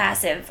 like,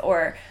 passive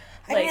or...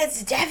 I mean,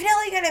 it's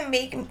definitely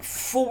gonna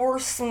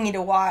force me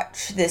to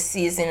watch this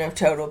season of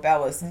Total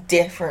Bellas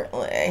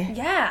differently.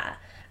 Yeah.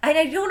 And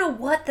I don't know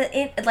what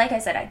like I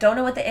said, I don't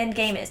know what the end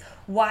game is.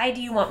 Why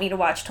do you want me to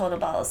watch Total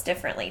Bellas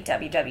differently,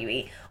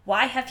 WWE?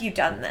 Why have you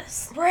done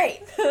this?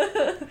 Right.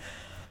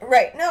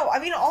 Right. No, I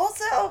mean,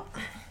 also...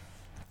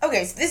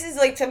 Okay, so this is,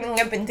 like, something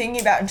I've been thinking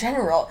about in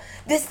general.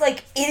 This,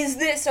 like, is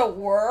this a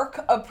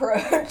work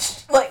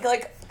approach?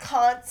 like,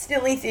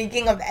 constantly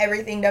thinking of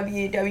everything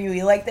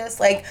WWE like this.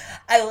 Like,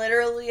 I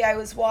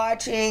was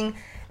watching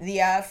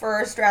the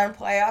first round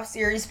playoff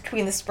series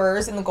between the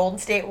Spurs and the Golden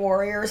State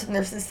Warriors, and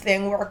there's this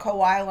thing where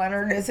Kawhi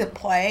Leonard isn't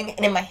playing,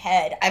 and in my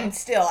head, I'm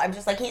just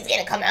like, he's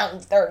gonna come out in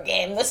the third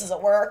game, this is a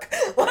work.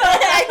 I'm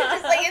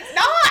just like, it's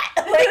not!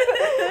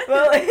 Like,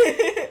 well, like,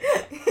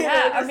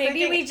 yeah, or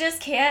maybe we just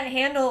can't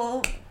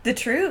handle the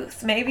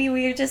truth. Maybe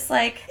we're just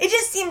like... It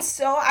just seems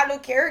so out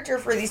of character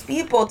for these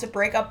people to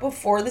break up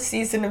before the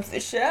season of the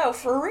show,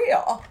 for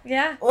real.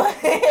 Yeah.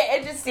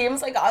 It just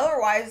seems like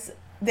otherwise...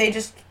 They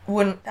just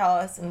wouldn't tell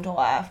us until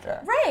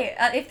after. Right.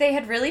 If they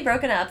had really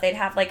broken up, they'd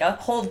have, like, a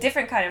whole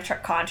different kind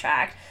of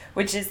contract,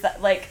 which is,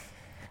 like...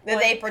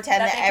 That they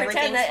pretend that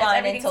everything's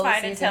fine until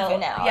the season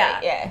finale.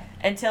 Yeah.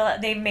 Until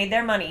they've made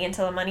their money,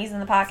 until the money's in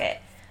the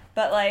pocket.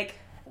 But, like...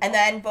 And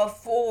then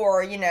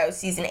before,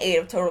 season 8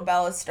 of Total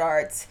Bellas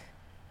starts,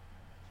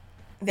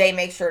 they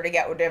make sure to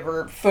get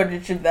whatever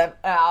footage of them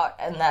out,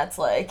 and that's,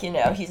 like,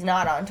 he's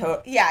not on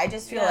Total... Yeah, I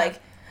just feel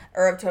like...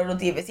 Or of Total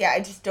Divas. Yeah,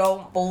 I just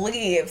don't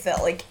believe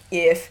that, like,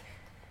 if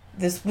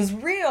this was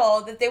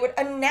real, that they would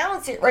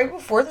announce it right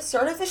before the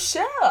start of the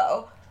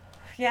show.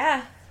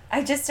 Yeah,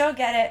 I just don't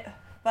get it,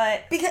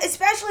 but...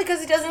 Especially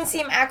because it doesn't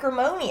seem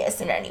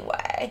acrimonious in any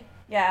way.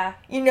 Yeah.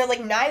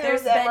 Like, neither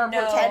of them are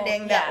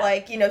pretending that,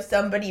 like,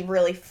 somebody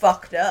really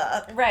fucked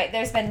up. Right,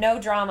 there's been no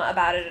drama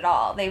about it at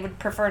all. They would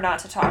prefer not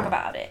to talk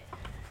about it.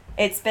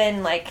 It's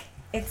been, like,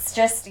 it's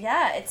just,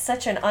 it's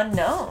such an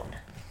unknown.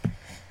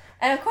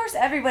 And, of course,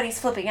 everybody's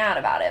flipping out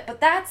about it.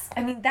 But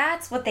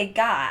that's what they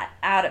got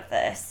out of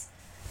this.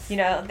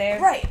 They're...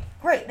 Right.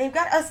 They've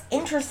got us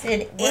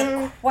interested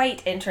We're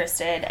quite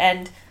interested.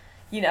 And,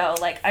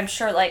 like, I'm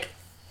sure, like,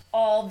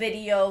 all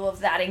video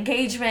of that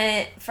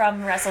engagement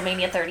from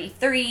WrestleMania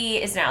 33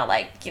 is now,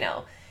 like,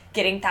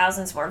 getting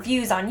thousands more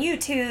views on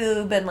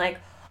YouTube. And, like,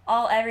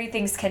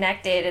 everything's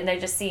connected. And they're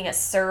just seeing a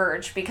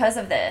surge because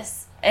of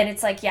this. And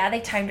it's like,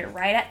 they timed it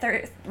right at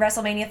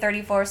WrestleMania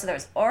 34. So there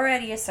was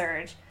already a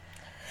surge.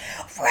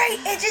 Right,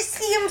 it just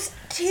seems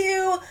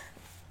too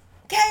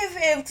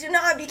kayfabe to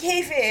not be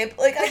kayfabe.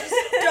 Like, I just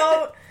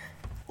don't,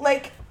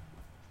 like,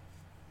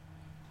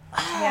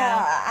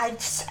 I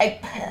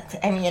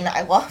mean,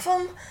 I love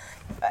them.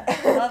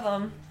 Love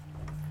them.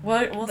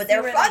 We'll but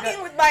they're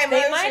fucking with my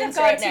emotions. They might have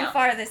gone too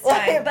far this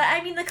time. But,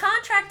 I mean, the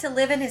contract to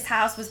live in his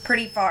house was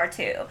pretty far,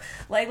 too.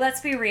 Like,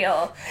 let's be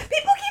real.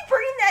 People keep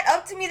bringing that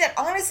up to me that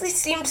honestly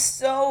seems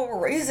so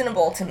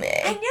reasonable to me.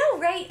 I know,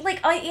 right?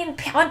 Like,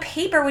 on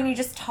paper, when you're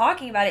just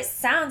talking about it,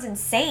 sounds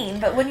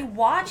insane. But when you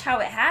watch how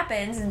it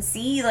happens and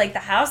see, like, the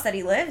house that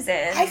he lives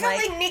in... I felt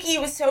like Nikki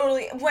was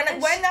totally... When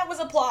that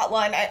was a plot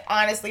line, I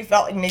honestly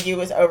felt like Nikki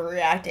was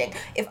overreacting.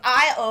 If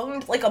I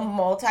owned, like, a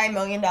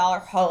multi-million-dollar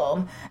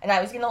home, and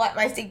I was gonna let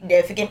my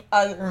significant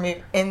other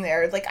move in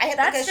there, like, I had...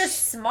 That's like,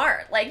 just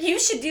smart. Like, you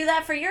should do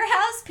that for your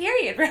house,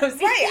 period,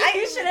 Rosie. Right,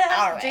 you should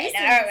have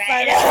Jason.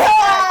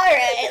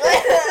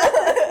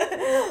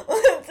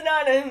 Let's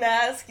not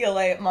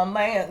emasculate my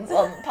mans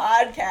on the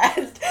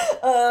podcast.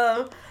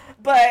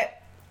 But,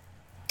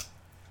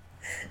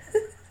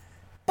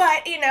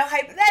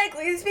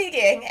 hypothetically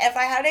speaking, if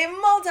I had a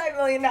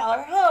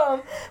multi-million-dollar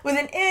home with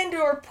an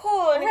indoor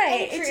pool and an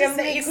atrium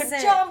that you could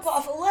jump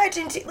off a ledge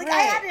into, like,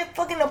 I had a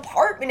fucking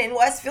apartment in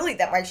West Philly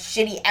that my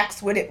shitty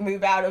ex wouldn't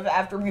move out of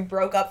after we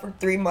broke up for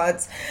 3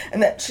 months,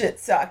 and that shit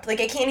sucked. Like,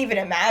 I can't even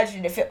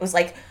imagine if it was,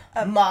 like,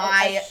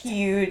 my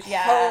huge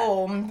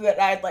home that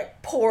I'd,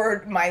 like,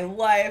 poured my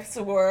life's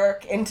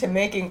work into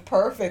making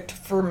perfect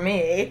for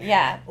me.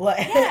 Yeah.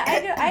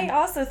 I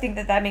also think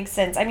that makes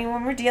sense. I mean,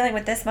 when we're dealing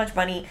with this much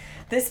money,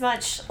 this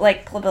much,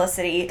 like,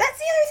 publicity. That's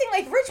the other thing.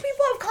 Like, rich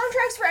people have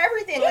contracts for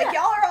everything. Yeah. Like,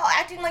 y'all are all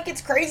acting like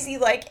it's crazy.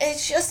 Like,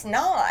 it's just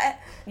not.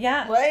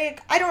 Yeah.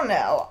 Like, I don't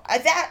know.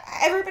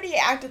 Everybody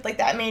acted like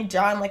that made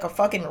John, like, a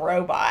fucking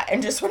robot.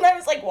 And just when I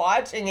was, like,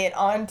 watching it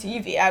on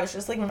TV, I was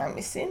just like, my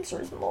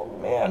sensor's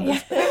old man.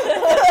 Yeah.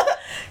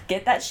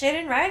 Get that shit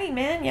in writing,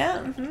 man. Yeah.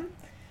 Mm-hmm.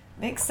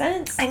 Makes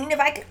sense. I mean, if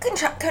I could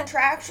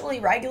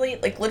contractually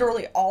regulate, like,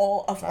 literally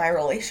all of my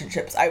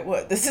relationships, I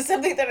would. This is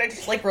something that I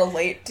just, like,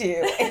 relate to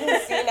in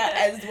Cena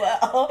as well.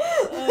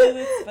 Oh,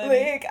 that's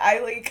funny.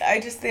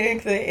 I just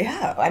think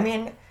that, I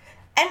mean,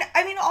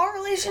 all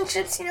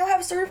relationships,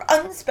 have sort of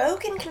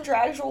unspoken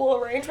contractual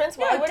arrangements.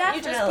 Why wouldn't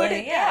you just put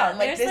it down?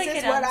 Like, this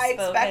is what I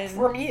expect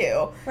from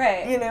you.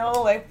 Right.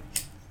 Like...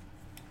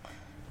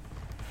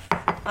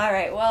 All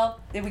right, well,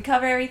 did we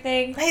cover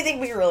everything? I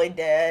think we really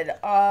did.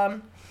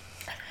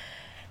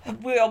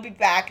 we'll be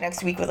back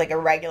next week with like a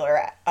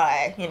regular,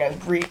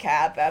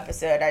 recap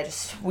episode.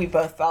 We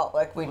both felt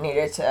like we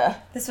needed to.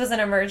 This was an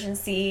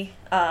emergency,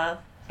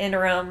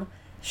 interim,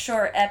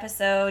 short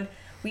episode.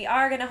 We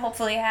are going to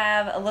hopefully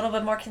have a little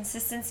bit more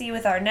consistency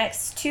with our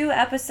next 2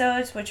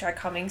 episodes, which are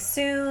coming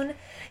soon.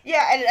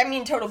 Yeah, and I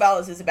mean, Total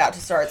Bellas is about to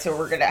start, so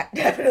we're going to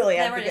definitely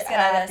have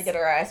to get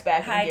our ass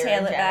back in gear.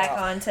 Hightail it back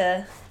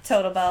onto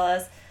Total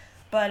Bellas.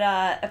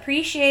 But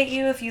appreciate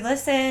you if you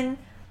listen.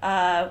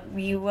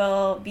 We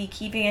will be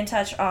keeping in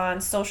touch on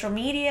social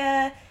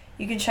media.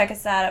 You can check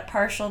us out at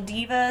Partial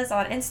Divas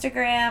on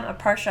Instagram, or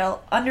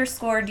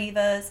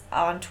partial_divas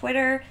on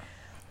Twitter.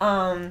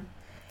 Find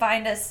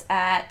us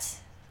at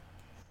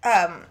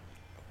SoundCloud.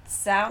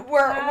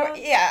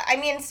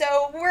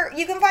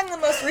 You can find the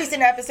most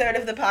recent episode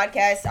of the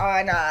podcast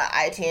on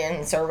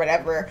iTunes or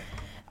whatever.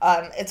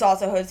 It's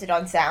also hosted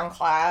on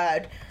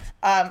SoundCloud.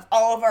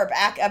 All of our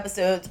back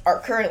episodes are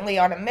currently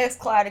on a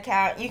Mixcloud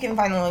account. You can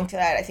find the link to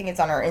that. I think it's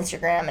on our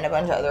Instagram and a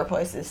bunch of other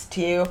places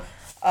too.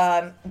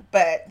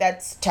 But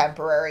that's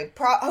temporary.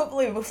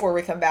 Hopefully before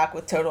we come back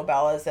with Total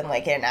Bellas and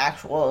like an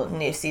actual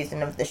new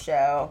season of the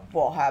show,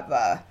 we'll have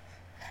a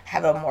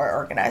more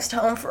organized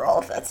home for all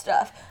of that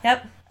stuff.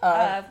 Yep.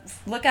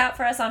 Look out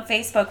for us on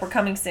Facebook. We're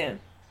coming soon.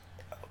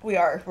 We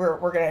are.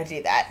 We're gonna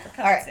do that. We're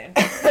coming soon.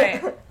 All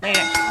right.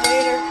 Later.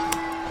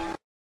 Later.